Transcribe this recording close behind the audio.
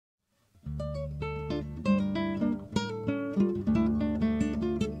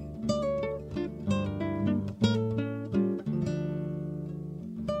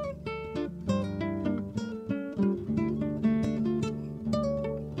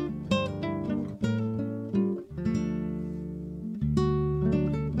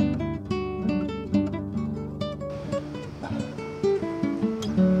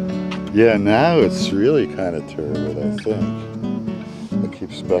Yeah, now it's really kind of turbid, I think. I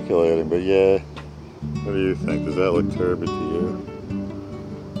keep speculating, but yeah. What do you think? Does that look turbid to you?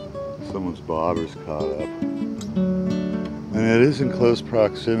 Someone's bobber's caught up. And it is in close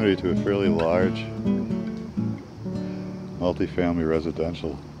proximity to a fairly large multifamily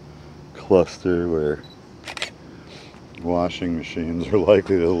residential cluster where washing machines are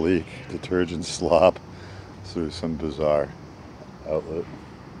likely to leak detergent slop through some bizarre outlet.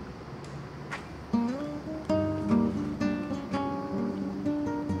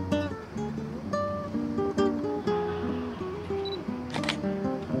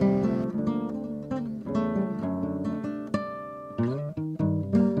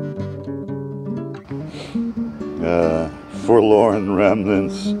 Forlorn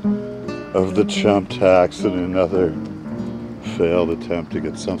remnants of the chump tax and another failed attempt to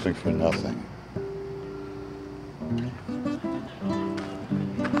get something for nothing.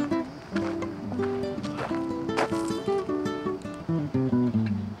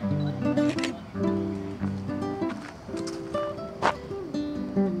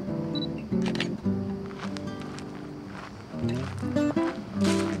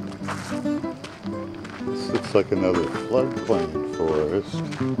 Looks like another floodplain forest.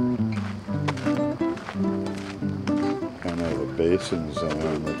 Kind of a basin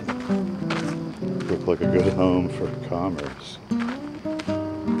zone that looked like a good home for commerce.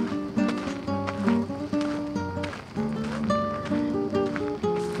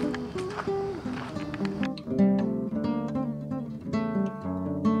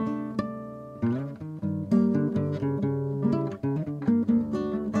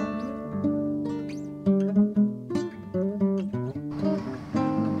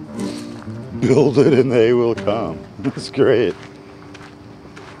 Build it and they will come. That's great.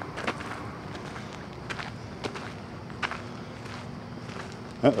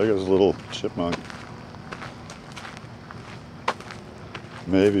 Oh, there goes a little chipmunk.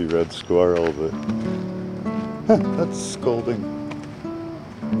 Maybe red squirrel, but that's scolding.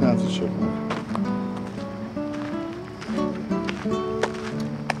 That's a chipmunk.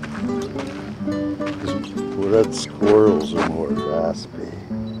 Red squirrels are more raspy.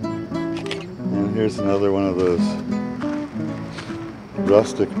 And here's another one of those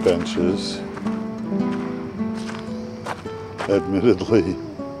rustic benches, admittedly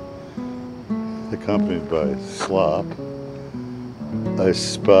accompanied by slop. I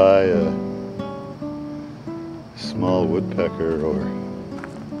spy a small woodpecker or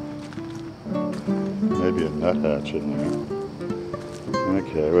maybe a nuthatch in there.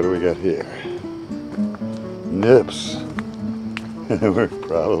 Okay, what do we got here? Nips. We're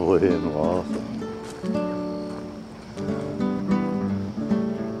probably in Waltham.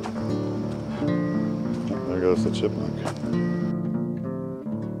 There goes the chipmunk.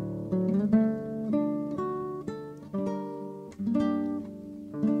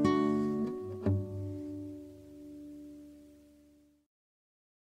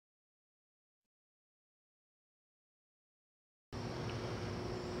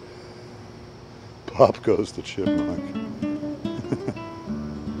 Pop goes the chipmunk.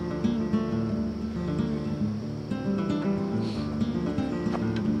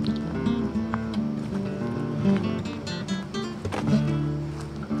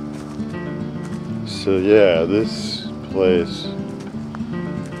 So yeah, this place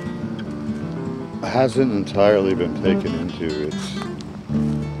hasn't entirely been taken into its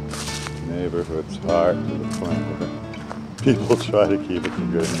neighborhood's heart to the point where people try to keep it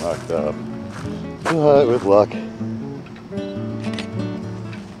from getting locked up. But with luck,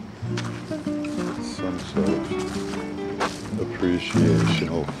 some sort of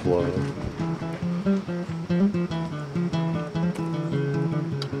appreciation will flow.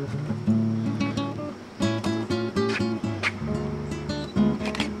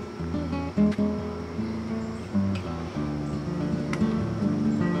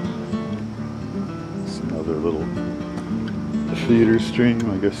 It's another little feeder stream,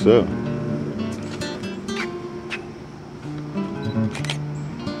 I guess so.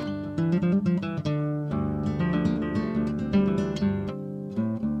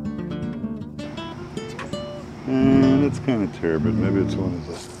 And it's kind of turbid. Maybe it's one of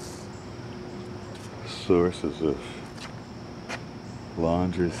the sources of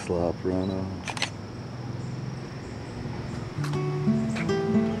laundry slop runoff.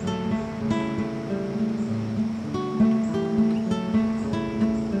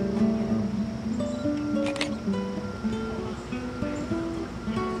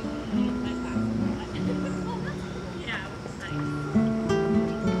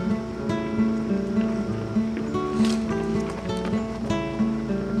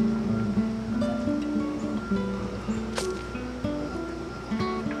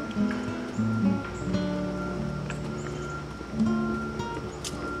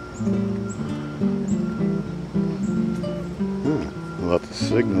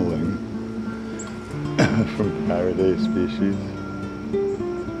 signaling from Faraday species.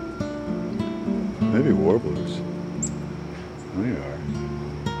 Maybe warblers. There you are.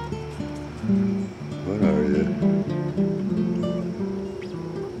 What are you?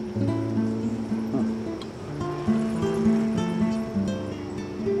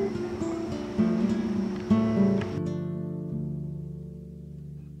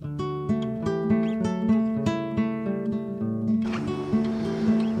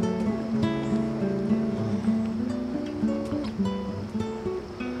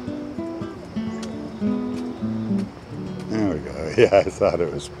 There we go. Yeah, I thought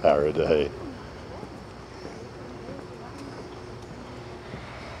it was Faraday.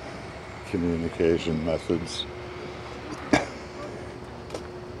 Communication methods.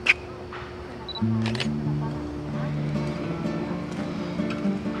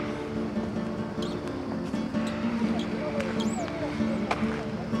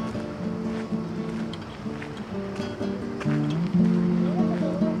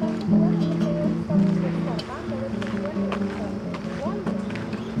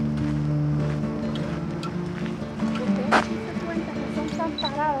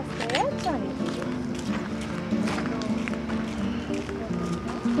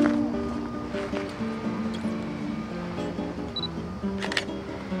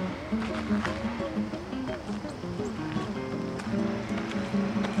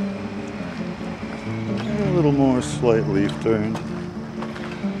 A little more slight leaf turn.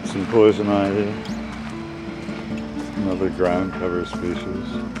 Some poison ivy. Another ground cover species.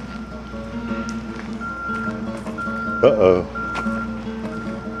 Uh-oh.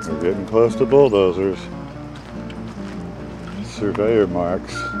 We're getting close to bulldozers. Surveyor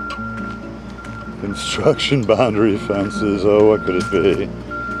marks. Construction boundary fences. Oh, what could it be?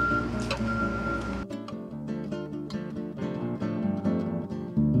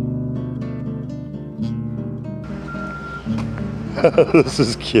 This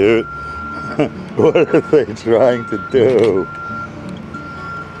is cute. What are they trying to do?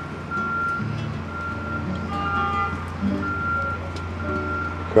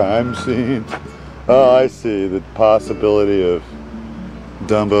 Crime scene. Oh, I see. The possibility of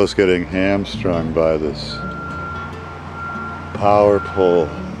Dumbo's getting hamstrung by this power pole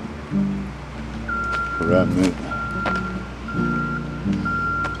remnant.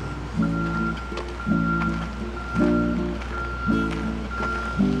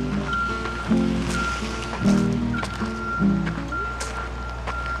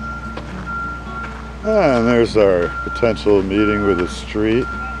 And there's our potential meeting with the street.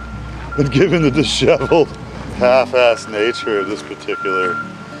 And given the disheveled, half-assed nature of this particular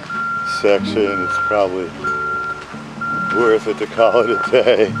section, it's probably worth it to call it a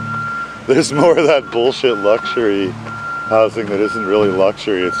day. There's more of that bullshit luxury housing that isn't really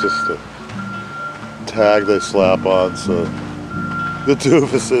luxury, it's just a tag they slap on so the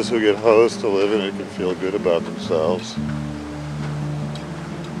doofuses who get hosed to live in it can feel good about themselves.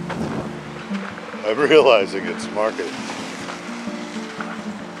 I'm realizing it's marketing.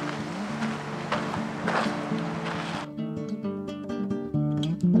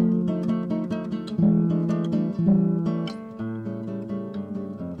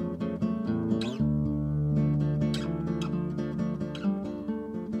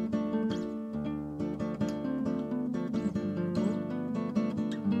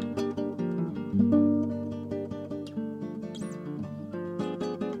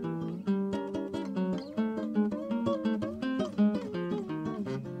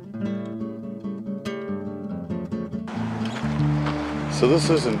 So this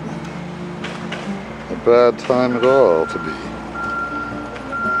isn't a bad time at all to be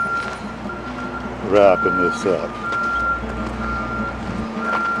wrapping this up.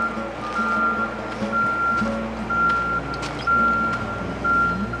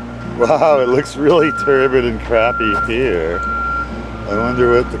 Wow, it looks really turbid and crappy here. I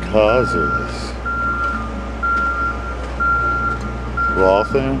wonder what the cause is.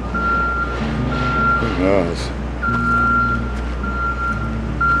 Waltham? Who knows?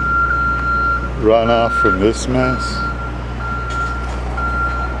 Runoff from this mess.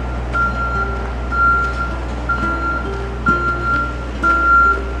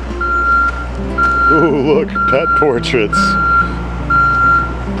 Ooh, look, pet portraits.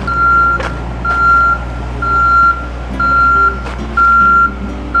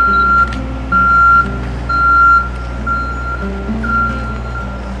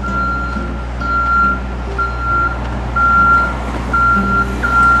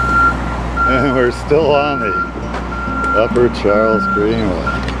 And we're still on the Upper Charles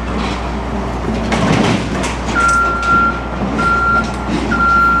Greenway.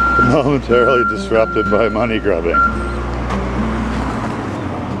 momentarily disrupted by money grubbing.